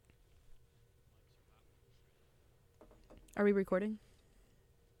Are we recording?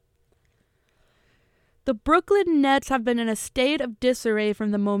 The Brooklyn Nets have been in a state of disarray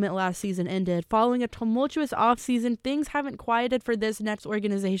from the moment last season ended. Following a tumultuous offseason, things haven't quieted for this Nets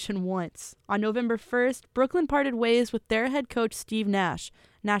organization once. On November 1st, Brooklyn parted ways with their head coach Steve Nash.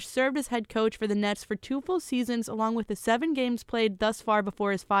 Nash served as head coach for the Nets for 2 full seasons along with the 7 games played thus far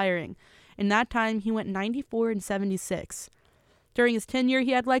before his firing. In that time, he went 94-76. During his tenure,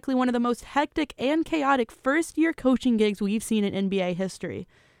 he had likely one of the most hectic and chaotic first-year coaching gigs we've seen in NBA history,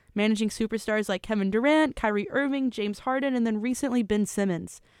 managing superstars like Kevin Durant, Kyrie Irving, James Harden, and then recently Ben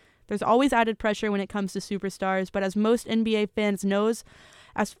Simmons. There's always added pressure when it comes to superstars, but as most NBA fans knows,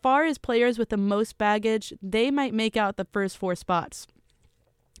 as far as players with the most baggage, they might make out the first 4 spots.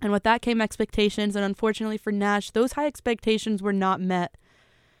 And with that came expectations, and unfortunately for Nash, those high expectations were not met.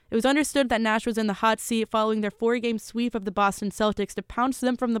 It was understood that Nash was in the hot seat following their 4-game sweep of the Boston Celtics to pounce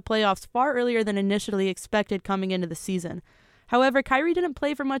them from the playoffs far earlier than initially expected coming into the season. However, Kyrie didn't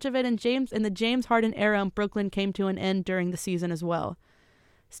play for much of it, and the James Harden era in Brooklyn came to an end during the season as well.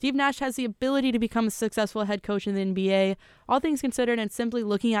 Steve Nash has the ability to become a successful head coach in the NBA. All things considered, and simply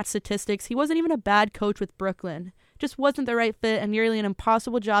looking at statistics, he wasn't even a bad coach with Brooklyn. Just wasn't the right fit and nearly an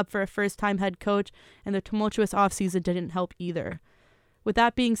impossible job for a first-time head coach, and the tumultuous offseason didn't help either. With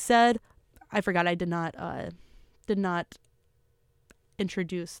that being said, I forgot I did not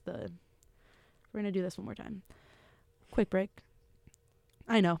introduce the... We're going to do this one more time. Quick break.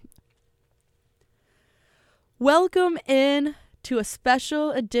 I know. Welcome in to a special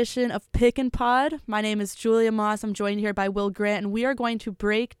edition of Pick and Pod. My name is Julia Moss. I'm joined here by Will Grant, and we are going to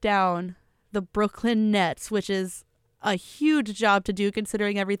break down the Brooklyn Nets, which is a huge job to do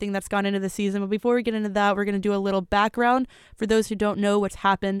considering everything that's gone into the season. But before we get into that, we're going to do a little background for those who don't know what's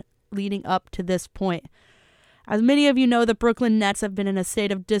happened leading up to this point. As many of you know, the Brooklyn Nets have been in a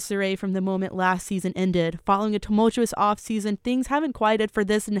state of disarray from the moment last season ended. Following a tumultuous offseason, things haven't quieted for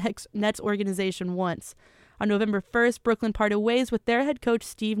this Nets organization once. On November 1st, Brooklyn parted ways with their head coach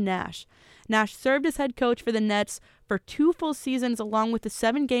Steve Nash. Nash served as head coach for the Nets for 2 full seasons along with the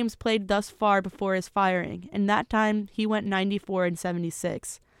 7 games played thus far before his firing. In that time, he went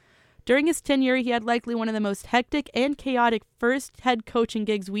 94-76. During his tenure, he had likely one of the most hectic and chaotic first head coaching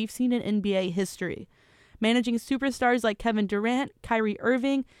gigs we've seen in NBA history, managing superstars like Kevin Durant, Kyrie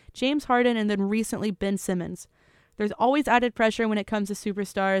Irving, James Harden, and then recently Ben Simmons. There's always added pressure when it comes to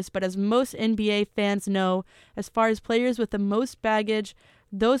superstars, but as most NBA fans know, as far as players with the most baggage,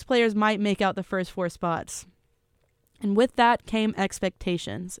 those players might make out the first 4 spots. And with that came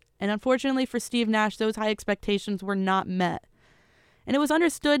expectations. And unfortunately for Steve Nash, those high expectations were not met. And it was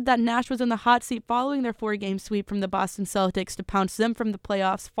understood that Nash was in the hot seat following their 4-game sweep from the Boston Celtics to pounce them from the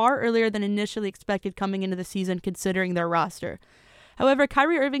playoffs far earlier than initially expected coming into the season considering their roster. However,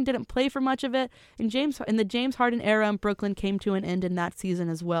 Kyrie Irving didn't play for much of it, and the James Harden era in Brooklyn came to an end in that season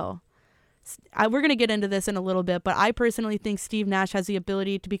as well. We're going to get into this in a little bit, but I personally think Steve Nash has the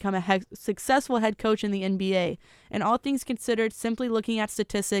ability to become a successful head coach in the NBA. And all things considered, simply looking at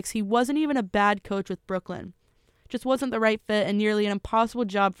statistics, he wasn't even a bad coach with Brooklyn. Just wasn't the right fit and nearly an impossible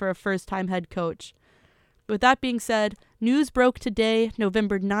job for a first-time head coach. With that being said, news broke today,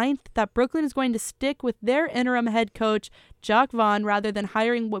 November 9th, that Brooklyn is going to stick with their interim head coach, Jacque Vaughn, rather than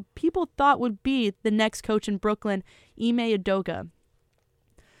hiring what people thought would be the next coach in Brooklyn, Ime Udoka.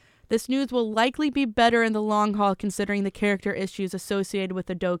 This news will likely be better in the long haul considering the character issues associated with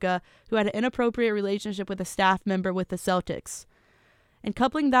Udoka, who had an inappropriate relationship with a staff member with the Celtics. And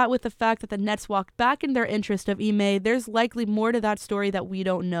coupling that with the fact that the Nets walked back in their interest of Ime, there's likely more to that story that we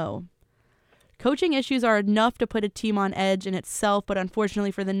don't know. Coaching issues are enough to put a team on edge in itself, but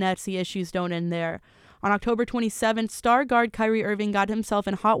unfortunately for the Nets, the issues don't end there. On October 27th, star guard Kyrie Irving got himself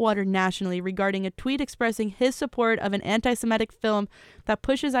in hot water nationally regarding a tweet expressing his support of an anti-Semitic film that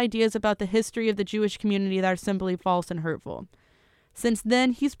pushes ideas about the history of the Jewish community that are simply false and hurtful. Since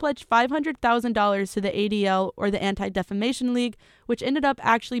then, he's pledged $500,000 to the ADL, or the Anti-Defamation League, which ended up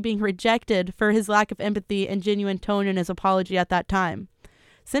actually being rejected for his lack of empathy and genuine tone in his apology at that time.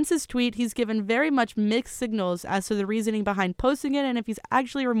 Since his tweet, he's given very much mixed signals as to the reasoning behind posting it and if he's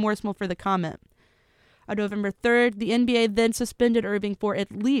actually remorseful for the comment. On November 3rd, the NBA then suspended Irving for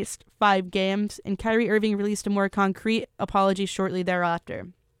at least 5 games, and Kyrie Irving released a more concrete apology shortly thereafter.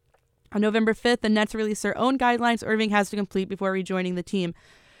 On November 5th, the Nets released their own guidelines Irving has to complete before rejoining the team.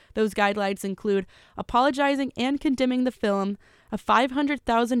 Those guidelines include apologizing and condemning the film, a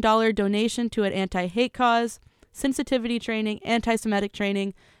 $500,000 donation to an anti-hate cause, sensitivity training, anti-Semitic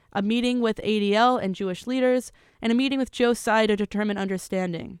training, a meeting with ADL and Jewish leaders, and a meeting with Joe Tsai to determine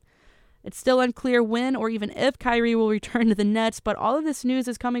understanding. It's still unclear when or even if Kyrie will return to the Nets, but all of this news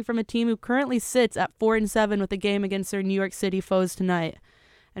is coming from a team who currently sits at 4-7 with a game against their New York City foes tonight.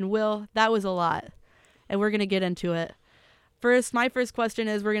 And Will, that was a lot, and we're going to get into it. My first question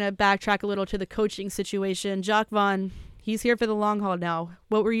is, we're going to backtrack a little to the coaching situation. Jacque Vaughn, he's here for the long haul now.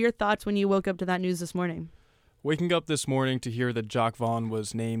 What were your thoughts when you woke up to that news this morning? Waking up this morning to hear that Jacque Vaughn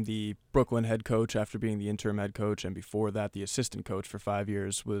was named the Brooklyn head coach after being the interim head coach and before that the assistant coach for 5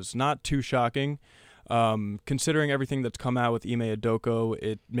 years was not too shocking. Considering everything that's come out with Ime Udoka,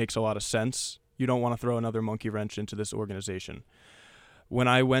 it makes a lot of sense. You don't want to throw another monkey wrench into this organization. When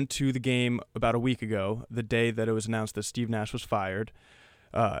I went to the game about a week ago, the day that it was announced that Steve Nash was fired,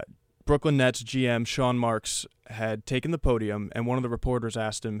 Brooklyn Nets GM Sean Marks had taken the podium, and one of the reporters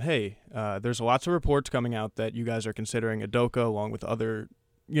asked him, hey, there's lots of reports coming out that you guys are considering Udoka along with other,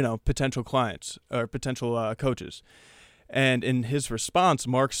 potential clients or potential coaches. And in his response,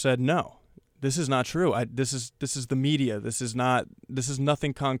 Marks said, no, this is not true. This is the media. This is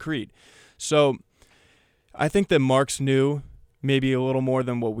nothing concrete. So I think that Marks knew maybe a little more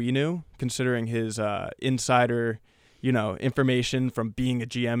than what we knew, considering his insider information from being a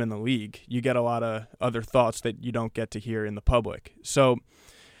GM in the league. You get a lot of other thoughts that you don't get to hear in the public. So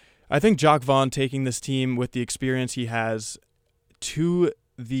I think Jacque Vaughn taking this team with the experience he has to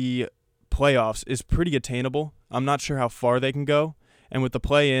the playoffs is pretty attainable. I'm not sure how far they can go. And with the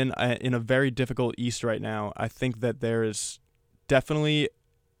play-in in a very difficult East right now, I think that there is definitely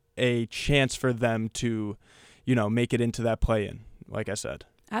a chance for them to, make it into that play-in, like I said.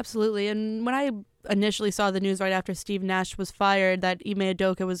 Absolutely. And when I initially saw the news right after Steve Nash was fired that Ime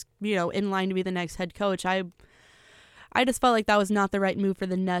Udoka was, in line to be the next head coach, I just felt like that was not the right move for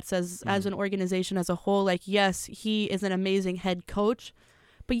the Nets as an organization as a whole. Like, yes, he is an amazing head coach,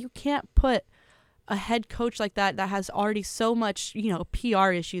 but you can't put a head coach like that has already so much,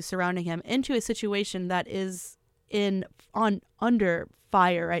 PR issues surrounding him into a situation that is under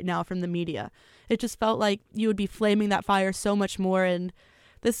fire right now from the media. It just felt like you would be flaming that fire so much more. And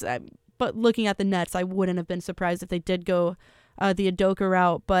but looking at the Nets, I wouldn't have been surprised if they did go the Udoka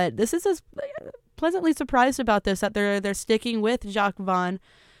route. But this is pleasantly surprised about this, that they're sticking with Jacque Vaughn.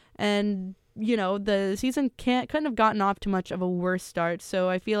 And, the season couldn't have gotten off to much of a worse start. So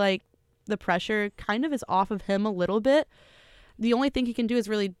I feel like the pressure kind of is off of him a little bit. The only thing he can do is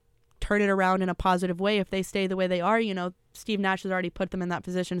really turn it around in a positive way. If they stay the way they are, Steve Nash has already put them in that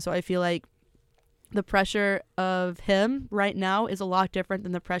position. So I feel like the pressure of him right now is a lot different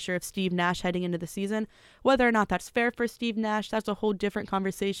than the pressure of Steve Nash heading into the season. Whether or not that's fair for Steve Nash, that's a whole different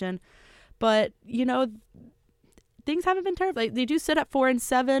conversation. But, things haven't been terrible. They do sit at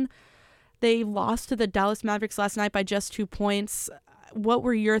 4-7. They lost to the Dallas Mavericks last night by just 2 points. What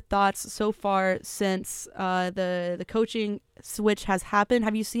were your thoughts so far since the coaching switch has happened?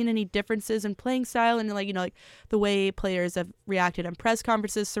 Have you seen any differences in playing style and like the way players have reacted in press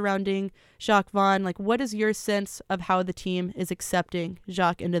conferences surrounding Jacque Vaughn? Like, what is your sense of how the team is accepting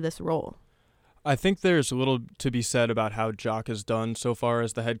Jacque into this role? I think there's a little to be said about how Jacque has done so far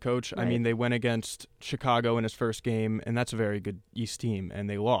as the head coach. Right. I mean, they went against Chicago in his first game, and that's a very good East team, and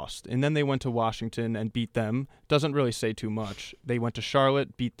they lost. And then they went to Washington and beat them. Doesn't really say too much. They went to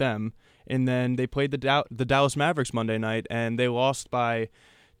Charlotte, beat them, and then they played the Dallas Mavericks Monday night, and they lost by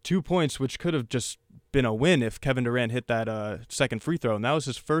 2 points, which could have just been a win if Kevin Durant hit that second free throw. And that was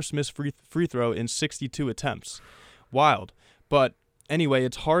his first missed free throw in 62 attempts. Wild. But anyway,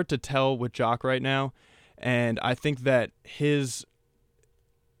 it's hard to tell with Jacque right now, and I think that his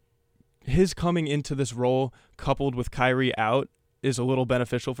coming into this role coupled with Kyrie out is a little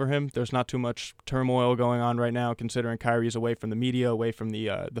beneficial for him. There's not too much turmoil going on right now, considering Kyrie's away from the media, away from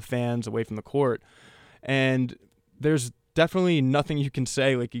the fans, away from the court, and there's definitely nothing you can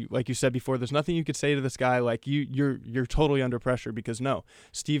say, like you said before. There's nothing you could say to this guy like you're totally under pressure, because no,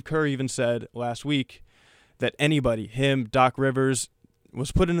 Steve Kerr even said last week that anybody, him, Doc Rivers,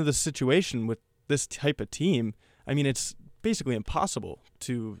 was put into this situation with this type of team. I mean, it's basically impossible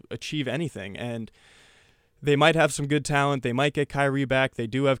to achieve anything. And they might have some good talent. They might get Kyrie back. They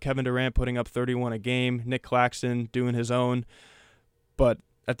do have Kevin Durant putting up 31 a game, Nick Claxton doing his own. But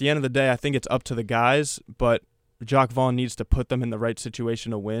at the end of the day, I think it's up to the guys. But Jacque Vaughn needs to put them in the right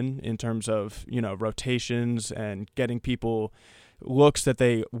situation to win in terms of, rotations and getting people looks that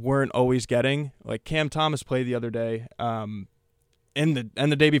they weren't always getting. Like Cam Thomas played the other day, and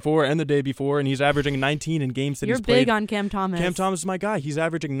the day before, and he's averaging 19 in games that he's played. You're big on Cam Thomas. Cam Thomas is my guy. He's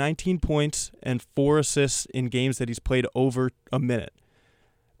averaging 19 points and 4 assists in games that he's played over a minute.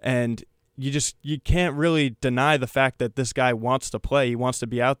 And, you can't really deny the fact that this guy wants to play. He wants to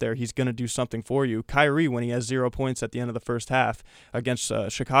be out there. He's going to do something for you. Kyrie, when he has 0 points at the end of the first half against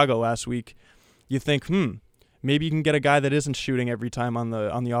Chicago last week, you think, maybe you can get a guy that isn't shooting every time on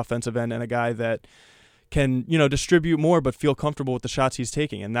the offensive end, and a guy that can, distribute more but feel comfortable with the shots he's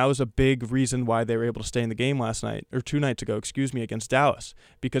taking. And that was a big reason why they were able to stay in the game last night, or 2 nights ago, against Dallas.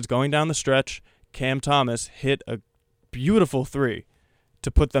 Because going down the stretch, Cam Thomas hit a beautiful 3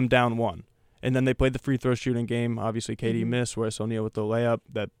 to put them down 1. And then they played the free throw shooting game. Obviously, KD missed, whereas O'Neal with the layup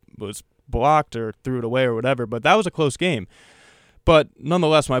that was blocked or threw it away or whatever. But that was a close game. But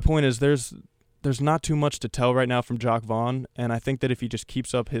nonetheless, my point is there's not too much to tell right now from Jacque Vaughn. And I think that if he just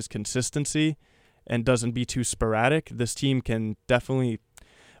keeps up his consistency and doesn't be too sporadic, this team can definitely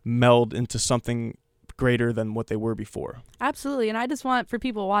meld into something greater than what they were before. Absolutely. And I just want, for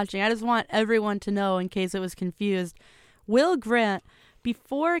people watching, I just want everyone to know, in case it was confused, Will Grant,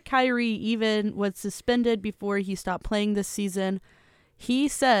 before Kyrie even was suspended, before he stopped playing this season, he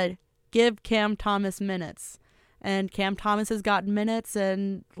said, give Cam Thomas minutes. And Cam Thomas has gotten minutes,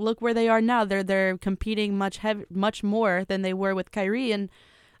 and look where they are now. They're competing much more than they were with Kyrie. And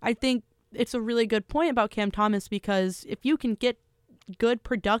I think it's a really good point about Cam Thomas, because if you can get good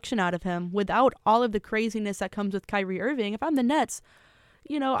production out of him without all of the craziness that comes with Kyrie Irving, if I'm the Nets,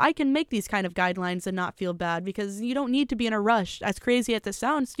 I can make these kind of guidelines and not feel bad, because you don't need to be in a rush. As crazy as this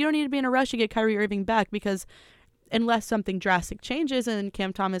sounds, you don't need to be in a rush to get Kyrie Irving back, because unless something drastic changes and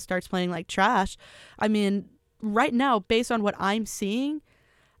Cam Thomas starts playing like trash, I mean, right now, based on what I'm seeing,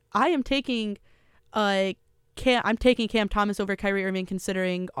 I am taking Cam Thomas over Kyrie Irving,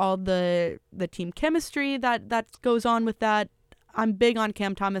 considering all the team chemistry that goes on with that. I'm big on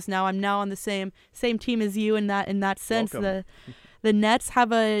Cam Thomas now. I'm now on the same team as you in that sense. Welcome. The Nets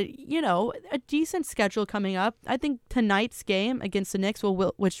have a decent schedule coming up. I think tonight's game against the Knicks,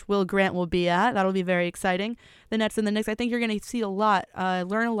 which Will Grant will be at, that'll be very exciting. The Nets and the Knicks, I think you're going to see learn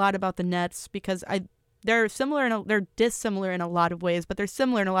a lot about the Nets, because they're dissimilar in a lot of ways, but they're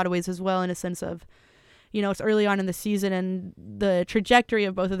similar in a lot of ways as well, in a sense of, it's early on in the season, and the trajectory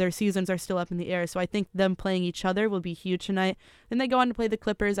of both of their seasons are still up in the air. So I think them playing each other will be huge tonight. Then they go on to play the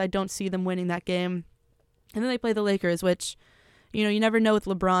Clippers. I don't see them winning that game. And then they play the Lakers, which, you never know with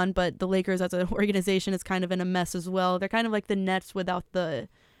LeBron, but the Lakers as an organization is kind of in a mess as well. They're kind of like the Nets without the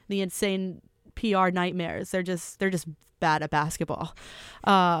insane PR nightmares. They're just bad at basketball.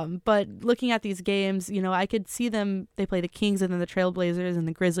 But looking at these games, I could see them, they play the Kings and then the Trailblazers and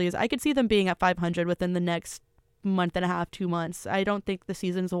the Grizzlies. I could see them being at 500 within the next month and a half, 2 months. I don't think the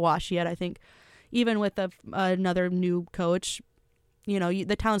season's a wash yet. I think even with another new coach,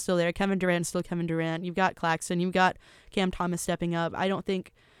 the talent's still there. Kevin Durant's still Kevin Durant. You've got Claxton. You've got Cam Thomas stepping up. I don't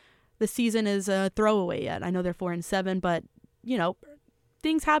think the season is a throwaway yet. I know they're 4-7, but,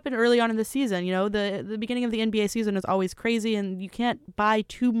 things happen early on in the season. The beginning of the NBA season is always crazy, and you can't buy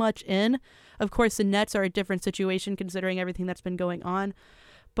too much in. Of course, the Nets are a different situation considering everything that's been going on.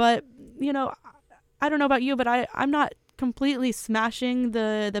 But, I don't know about you, but I'm not completely smashing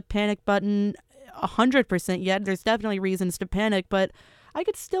the panic button 100% yet. There's definitely reasons to panic, but I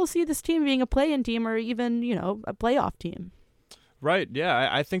could still see this team being a play-in team, or even, a playoff team. Right, yeah,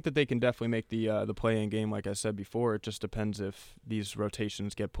 I think that they can definitely make the play-in game, like I said before. It just depends if these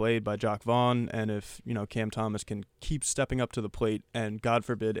rotations get played by Jacque Vaughn, and if, Cam Thomas can keep stepping up to the plate, and God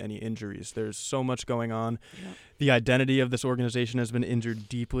forbid any injuries. There's so much going on. Yep. The identity of this organization has been injured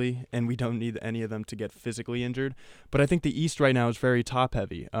deeply, and we don't need any of them to get physically injured. But I think the East right now is very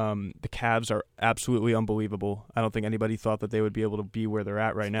top-heavy. The Cavs are absolutely unbelievable. I don't think anybody thought that they would be able to be where they're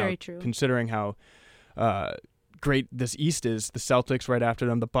at right now, very true. Considering how great this East is. The Celtics right after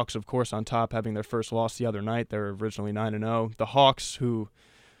them, the Bucks of course on top, having their first loss the other night. They're originally 9-0. The Hawks, who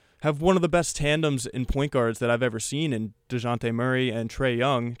have one of the best tandems in point guards that I've ever seen in DeJounte Murray and Trae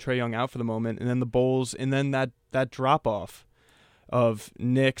Young. Trae Young out for the moment, and then the Bulls, and then that drop off of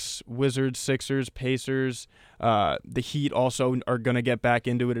Knicks, Wizards, Sixers, Pacers. The Heat also are going to get back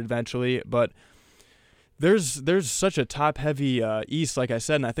into it eventually, but there's such a top heavy East, like I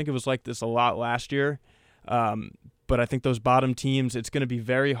said, and I think it was like this a lot last year. But I think those bottom teams, it's going to be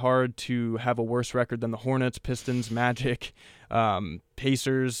very hard to have a worse record than the Hornets, Pistons, Magic,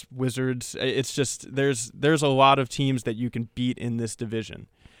 Pacers, Wizards. It's just there's a lot of teams that you can beat in this division.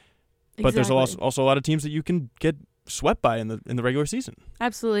 Exactly. But there's also a lot of teams that you can get swept by in the regular season.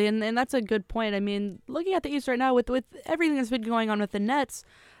 Absolutely, and that's a good point. I mean, looking at the East right now with everything that's been going on with the Nets,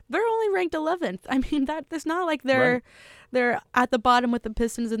 they're only ranked 11th. I mean, it's not like they're at the bottom with the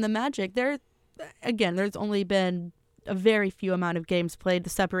Pistons and the Magic. Again, there's only been a very few amount of games played.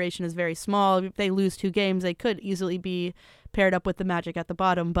 The separation is very small. If they lose 2 games, they could easily be paired up with the Magic at the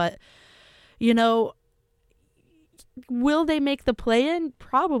bottom. But You know, will they make the play-in?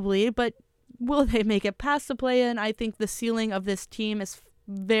 Probably, but will they make it past the play-in? I think the ceiling of this team is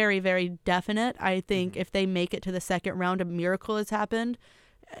very, very definite. I think if they make it to the second round, a miracle has happened.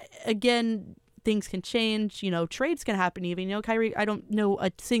 Again, things can change. You know, trades can happen even. You know, Kyrie, I don't know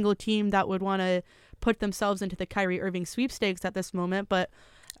a single team that would want to put themselves into the Kyrie Irving sweepstakes at this moment, but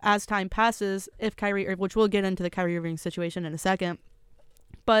as time passes, if which we'll get into the Kyrie Irving situation in a second,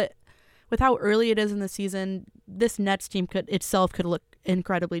 but with how early it is in the season, this Nets team could look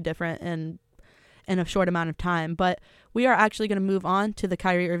incredibly different in a short amount of time. But we are actually going to move on to the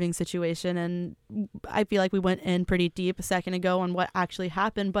Kyrie Irving situation, and I feel like we went in pretty deep a second ago on what actually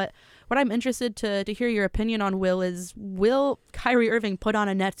happened. But what I'm interested to hear your opinion on, will Kyrie Irving put on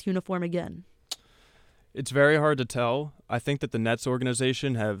a Nets uniform again? It's very hard to tell. I think that the Nets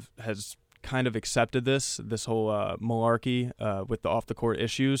organization has kind of accepted this whole malarkey with the off-the-court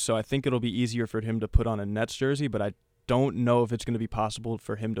issues. So I think it'll be easier for him to put on a Nets jersey, but I don't know if it's going to be possible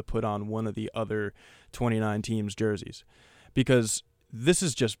for him to put on one of the other 29 teams' jerseys, because this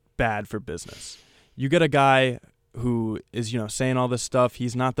is just bad for business. You get a guy who is, saying all this stuff.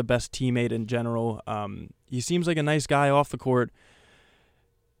 He's not the best teammate in general. He seems like a nice guy off the court.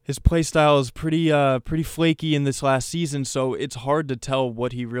 His play style is pretty flaky in this last season, so it's hard to tell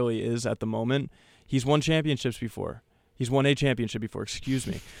what he really is at the moment. He's won a championship before, excuse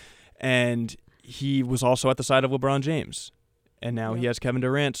me. And he was also at the side of LeBron James. And now he has Kevin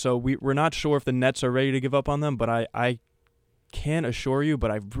Durant, so we're not sure if the Nets are ready to give up on them, but I can't assure you, but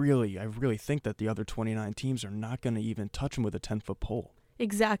I really think that the other 29 teams are not going to even touch him with a 10-foot pole.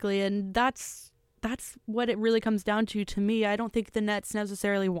 Exactly, and that's what it really comes down to me. I don't think the Nets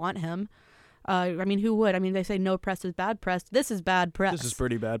necessarily want him. Who would? They say no press is bad press. This is bad press. This is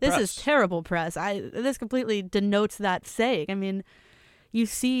pretty bad press. This is terrible press. This completely denotes that saying. You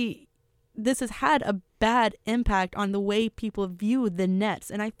see, this has had a bad impact on the way people view the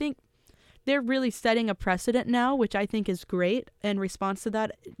Nets. And I think they're really setting a precedent now, which I think is great in response to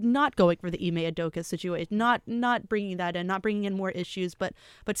that. Not going for the Ime Udoka situation, not bringing that in, not bringing in more issues, but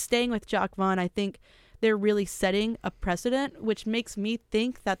staying with Jacque Vaughn. I think they're really setting a precedent, which makes me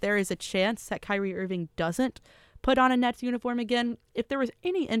think that there is a chance that Kyrie Irving doesn't put on a Nets uniform again. If there was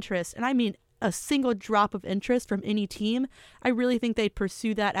any interest, and I mean a single drop of interest from any team, I really think they'd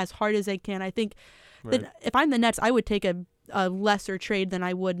pursue that as hard as they can. I think that if I'm the Nets, I would take a lesser trade than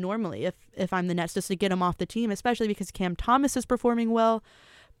I would normally if I'm the Nets, just to get him off the team, especially because Cam Thomas is performing well.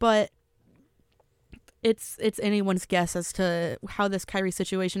 But it's anyone's guess as to how this Kyrie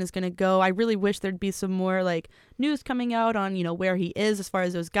situation is going to go. I really wish there'd be some more news coming out on where he is as far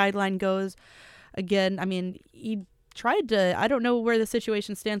as those guideline goes. Again, he tried to, I don't know where the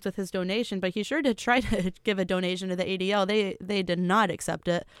situation stands with his donation, but he sure did try to give a donation to the ADL. They did not accept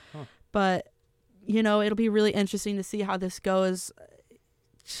it. But it'll be really interesting to see how this goes.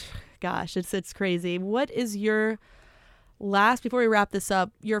 Gosh, it's crazy. What is your before we wrap this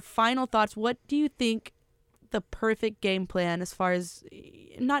up, your final thoughts? What do you think the perfect game plan, as far as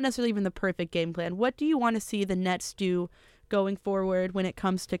not necessarily even the perfect game plan, what do you want to see the Nets do going forward when it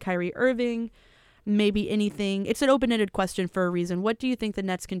comes to Kyrie Irving? Maybe anything. It's an open-ended question for a reason. What do you think the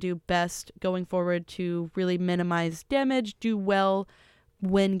Nets can do best going forward to really minimize damage, do well,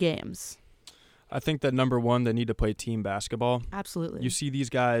 win games? I think that number one, they need to play team basketball. Absolutely. You see these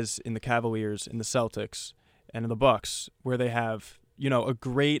guys in the Cavaliers, in the Celtics, and in the Bucks, where they have, a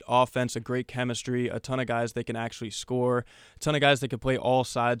great offense, a great chemistry, a ton of guys that can actually score, a ton of guys that can play all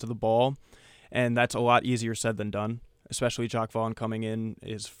sides of the ball, and that's a lot easier said than done, especially Jacque Vaughn coming in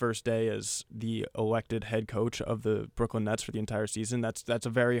his first day as the elected head coach of the Brooklyn Nets for the entire season. That's a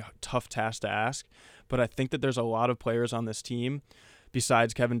very tough task to ask, but I think that there's a lot of players on this team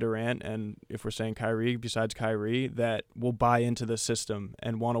besides Kevin Durant, and if we're saying Kyrie, besides Kyrie, that will buy into the system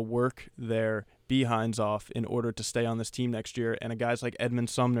and want to work their behinds off in order to stay on this team next year. And guys like Edmund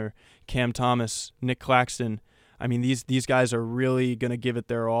Sumner, Cam Thomas, Nick Claxton, these guys are really going to give it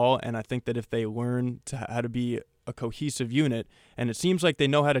their all, and I think that if they learn how to be a cohesive unit, and it seems like they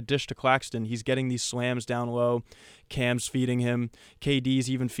know how to dish to Claxton. He's getting these slams down low. Cam's feeding him. KD's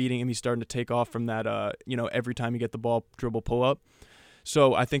even feeding him. He's starting to take off from that, every time you get the ball, dribble, pull up.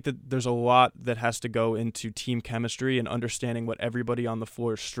 So I think that there's a lot that has to go into team chemistry and understanding what everybody on the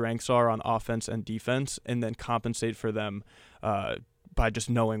floor's strengths are on offense and defense, and then compensate for them by just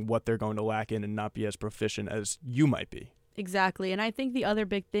knowing what they're going to lack in and not be as proficient as you might be. Exactly. And I think the other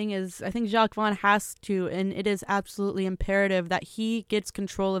big thing is I think Jacque Vaughn has to, and it is absolutely imperative that he gets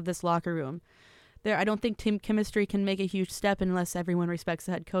control of this locker room. I don't think team chemistry can make a huge step unless everyone respects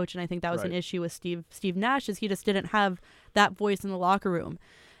the head coach. And I think that was an issue with Steve Nash, is he just didn't have that voice in the locker room.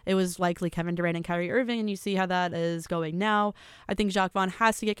 it was likely Kevin Durant and Kyrie Irving, and you see how that is going now. I think Jacque Vaughn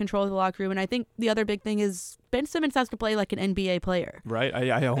has to get control of the locker room, and I think the other big thing is Ben Simmons has to play like an NBA player. Right?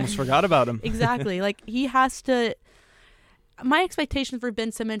 I almost forgot about him. Exactly. Like, he has to... My expectation for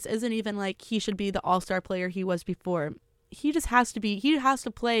Ben Simmons isn't even like he should be the all-star player he was before. He just has to be, he has to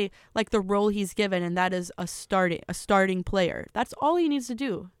play like the role he's given, and that is a starting player. That's all he needs to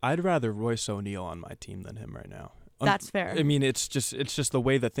do. I'd rather Royce O'Neal on my team than him right now. That's fair. I mean, it's just the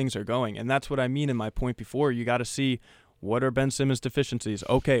way that things are going, and that's what I mean in my point before. You got to see, what are Ben Simmons' deficiencies?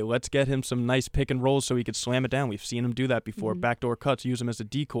 Okay, let's get him some nice pick and rolls so he could slam it down. We've seen him do that before. Backdoor cuts, use him as a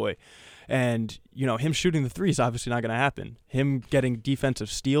decoy. And, him shooting the three is obviously not going to happen. Him getting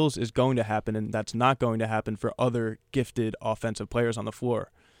defensive steals is going to happen, and that's not going to happen for other gifted offensive players on the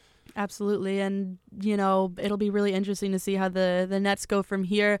floor. Absolutely. And, it'll be really interesting to see how the Nets go from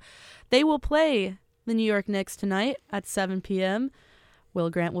here. They will play the New York Knicks tonight at 7 p.m.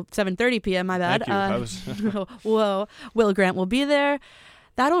 7:30 p.m., my bad. Thank you. Whoa. Will Grant will be there.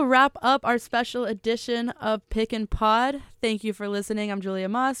 That'll wrap up our special edition of Pick and Pod. Thank you for listening. I'm Julia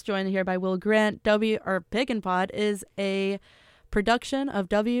Moss, joined here by Will Grant. Pick and Pod is a production of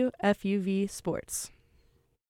WFUV Sports.